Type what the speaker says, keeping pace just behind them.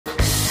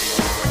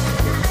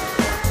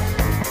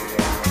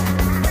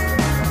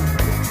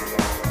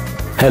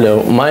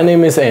Hello, my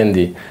name is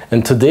Andy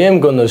and today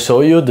I'm going to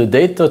show you the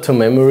data to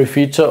memory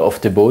feature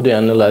of the Bode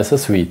Analyzer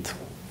Suite.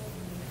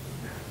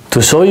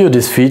 To show you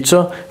this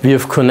feature, we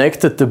have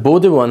connected the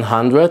Bode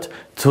 100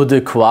 to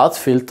the quartz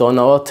filter on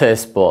our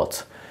test board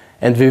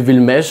and we will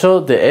measure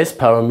the S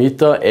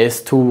parameter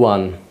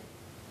S21.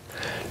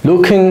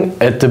 Looking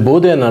at the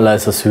Bode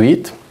Analyzer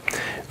Suite,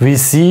 we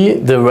see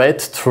the red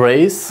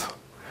trace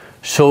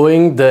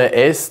showing the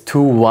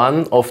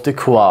S21 of the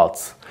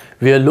quartz.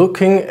 We are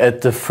looking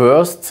at the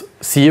first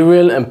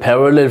serial and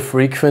parallel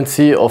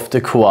frequency of the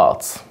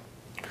quartz.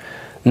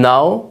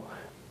 Now,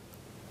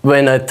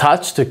 when I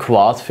touch the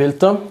quartz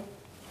filter,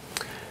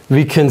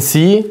 we can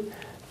see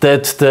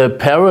that the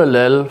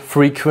parallel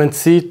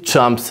frequency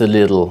jumps a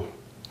little.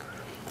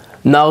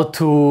 Now,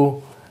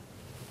 to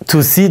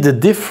see the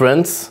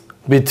difference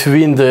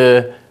between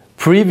the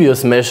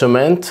previous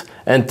measurement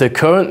and the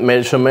current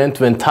measurement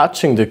when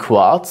touching the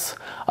quartz,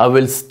 I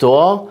will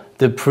store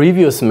the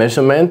previous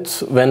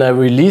measurement when I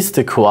release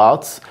the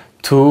quartz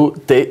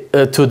to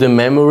the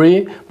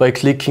memory by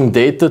clicking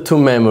Data to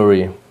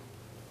Memory.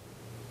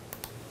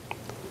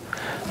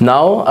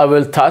 Now I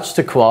will touch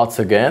the quartz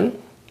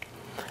again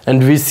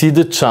and we see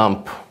the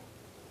jump.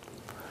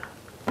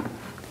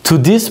 To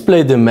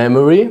display the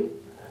memory,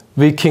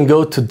 we can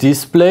go to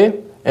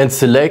Display and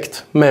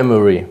select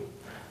Memory.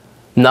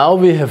 Now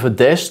we have a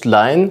dashed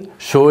line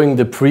showing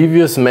the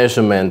previous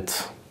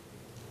measurement.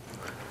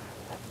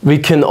 We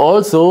can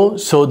also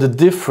show the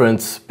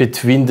difference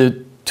between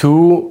the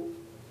two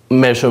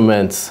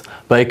measurements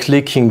by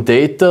clicking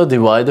Data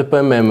divided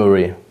by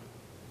Memory.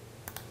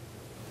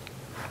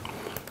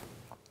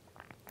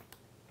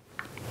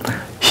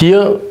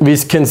 Here we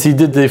can see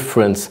the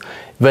difference.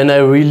 When I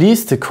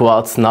release the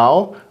quartz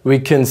now, we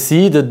can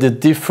see that the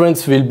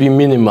difference will be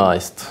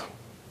minimized.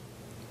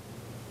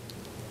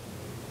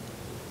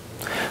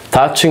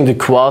 Touching the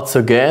quartz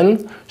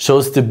again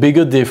shows the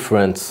bigger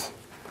difference.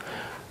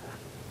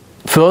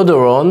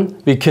 Further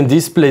on, we can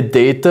display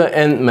data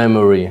and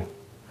memory.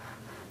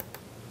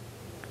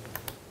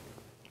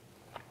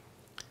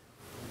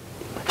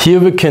 Here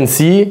we can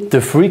see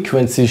the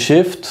frequency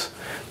shift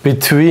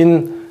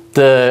between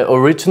the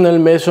original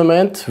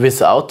measurement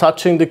without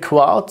touching the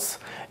quartz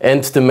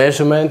and the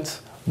measurement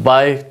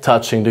by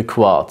touching the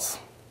quartz.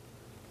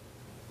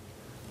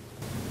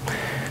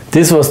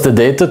 This was the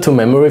data to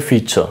memory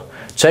feature.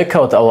 Check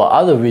out our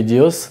other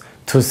videos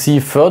to see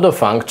further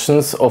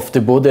functions of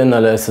the Bode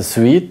Analyzer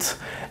Suite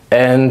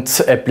and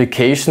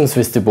applications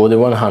with the Bode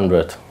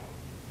 100.